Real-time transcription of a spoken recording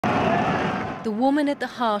The woman at the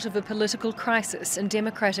heart of a political crisis in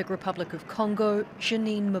Democratic Republic of Congo,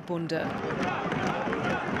 Janine Mabunda.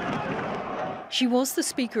 She was the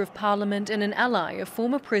Speaker of Parliament and an ally of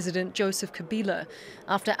former President Joseph Kabila.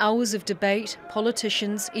 After hours of debate,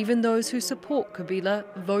 politicians, even those who support Kabila,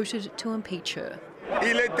 voted to impeach her.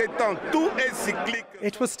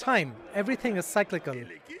 It was time. Everything is cyclical.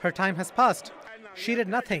 Her time has passed. She did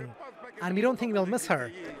nothing, and we don't think we'll miss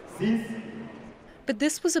her. But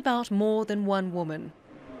this was about more than one woman.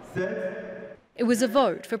 It was a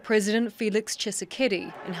vote for President Felix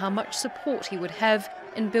Tshisekedi and how much support he would have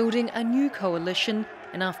in building a new coalition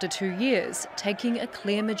and, after 2 years, taking a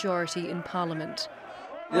clear majority in Parliament.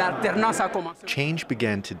 Change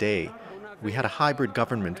began today. We had a hybrid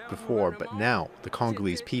government before, but now the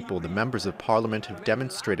Congolese people, the members of Parliament, have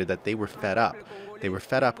demonstrated that they were fed up. They were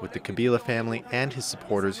fed up with the Kabila family and his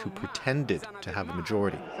supporters who pretended to have a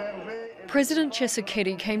majority. President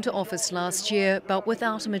Tshisekedi came to office last year, but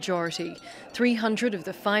without a majority. 300 of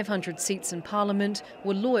the 500 seats in Parliament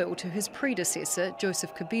were loyal to his predecessor,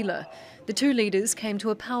 Joseph Kabila. The two leaders came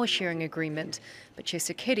to a power-sharing agreement, but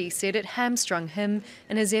Tshisekedi said it hamstrung him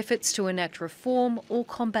in his efforts to enact reform or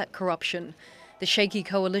combat corruption. The shaky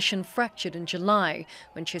coalition fractured in July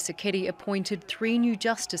when Tshisekedi appointed 3 new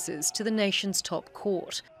justices to the nation's top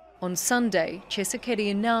court. On Sunday,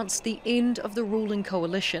 Tshisekedi announced the end of the ruling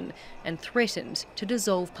coalition and threatened to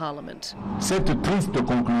dissolve Parliament.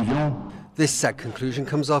 This sad conclusion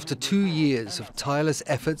comes after 2 years of tireless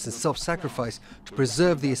efforts and self-sacrifice to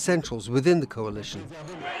preserve the essentials within the coalition.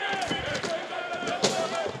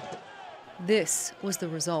 This was the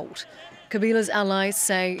result. Kabila's allies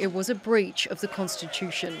say it was a breach of the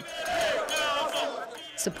constitution.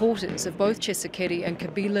 Supporters of both Tshisekedi and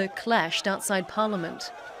Kabila clashed outside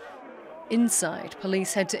Parliament. Inside,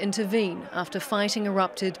 police had to intervene after fighting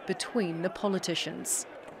erupted between the politicians.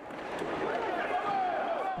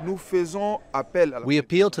 We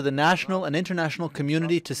appeal to the national and international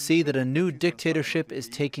community to see that a new dictatorship is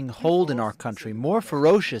taking hold in our country, more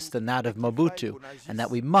ferocious than that of Mobutu, and that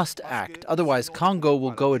we must act, otherwise Congo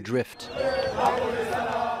will go adrift.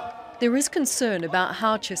 There is concern about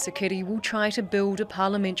how Tshisekedi will try to build a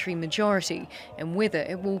parliamentary majority and whether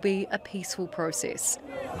it will be a peaceful process.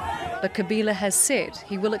 But Kabila has said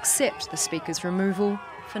he will accept the Speaker's removal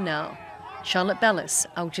for now. Charlotte Bellis,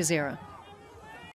 Al Jazeera.